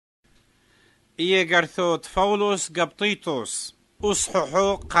إيجرثوت فولوس قبطيتوس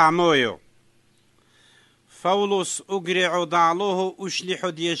أصححو قامويو فولوس أقرعو ضعلوه أشلحو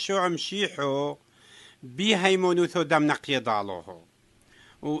ديشوع مشيحو بيهيمونوثو دم نقي ضعلوه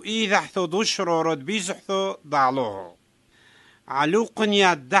وإذا حثو دشرو رد بيزحثو ضعلوه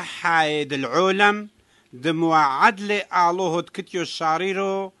علوقنيا دحايد العولم دموا عدل آلوه تكتيو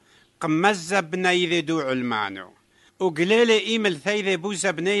الشاريرو قمزة بنيذي دو علمانو وقليل إيمل ثيذي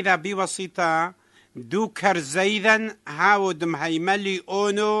بوزة بنيذا بوسيطة دو كرزيذا هاو دم هيملي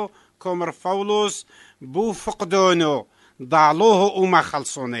أونو كومر فولوس بو فقدونو ضعلوه وما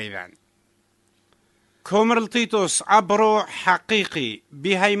خلصون إذن كومر تيتوس عبرو حقيقي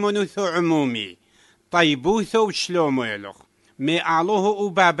بهيمونوثو عمومي طيبوثو وشلومو يلوخ مي آلوه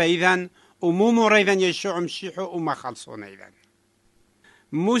وبابا إذن ومومو ريذن يشوع مشيحو وما خلصون إذن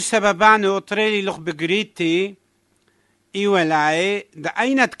مو سببانو تريلي لخ بقريتي إيولاي دا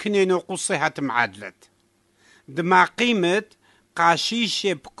أين تكنينو قصيها معادلت دما قيمة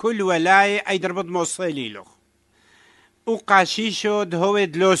قاشيشة بكل ولاية أي دربط موصيلي لخ وقاشيشو دهوي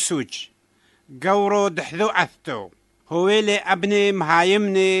دلو سوج قورو دحذو أثتو هويلي أبني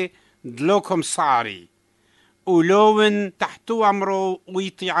مهايمني دلوكم صاري ولون تحتو أمرو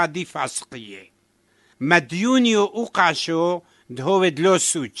ويطي عادي فاسقية مديونيو وقاشو دهوي دلو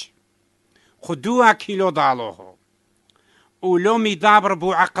سوج خدوها كيلو ضالوهو ولو ميدابر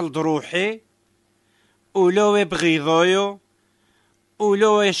بو عقل دروحي ولو بغيضويو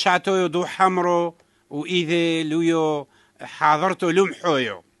ولو شاتويو دو حمرو وإذا لويو حاضرتو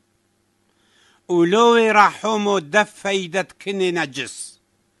لمحويو ولو راحومو دف فايدت كني نجس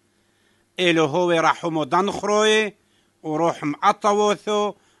إلو هو راحومو دنخروي وروح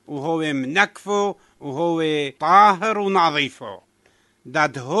مقطوثو وهو منكفو وهو طاهر ونظيفو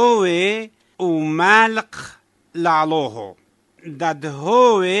داد هو ومالق لعلوهو داد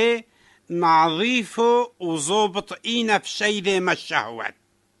هو نظيفو وزوبط إينا في شيء ما الشهوات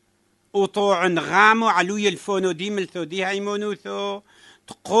وطوع غامو علوي الفونو دي ملثو دي هيمونوثو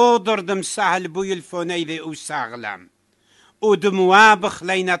تقودر دم سهل بوي الفوني ذي وساغلم ودموابخ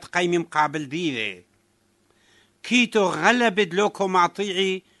لينا تقيمي مقابل دي ذي كيتو غلبد لوكو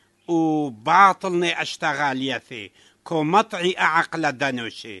معطيعي وباطلني اشتغال يثي كو مطعي اعقل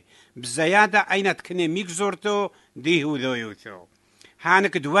دانوشي بزيادة اين تكني ميكزورتو دي هو ذو يوثو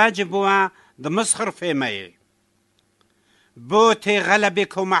هانك دواجبوا دمسخر في ماي بوتي غلبي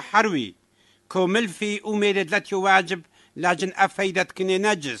كو محروي كو ملفي اميد لتي واجب لكن افيدت كني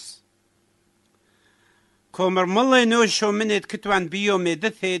نجس كومر مالي نوشو منت كتوان بيو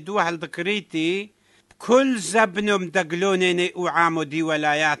مدثي دوها الذكريتي كل زبنو مدقلونيني وعامو دي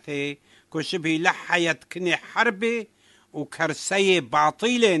ولاياتي كو شبه لحيت كني حربي وكرسي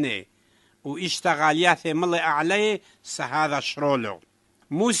باطيليني واشتغالياتي مالي اعلي سهذا شرولو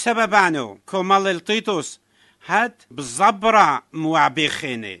مو سببانو كو مالي التيتوس هات بالزبرة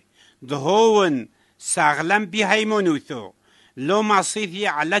موابيخيني دهون ساغلم بهيمونوثو لو ما صيثي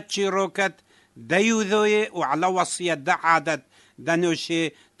على تشيروكت ديوذوي وعلى وصية دعادت دانوشي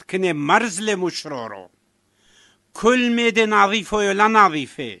تكني مرزل مشرورو كل ميدي نظيفو يلا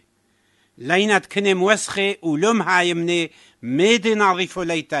نظيفي لينا تكني موسخي ولوم هايمني ميدي نظيفو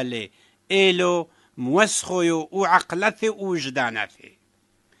ليتالي إيلو موسخو وعقلتي ووجدانتي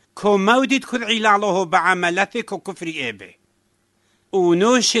كو مودي تكون علاله بعملتي كو كفري إيبي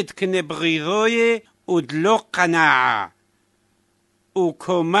ونوشت كني بغيضوي ودلو قناعة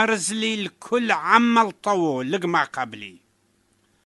وكو مرزلي الكل عمل طول لقما قبلي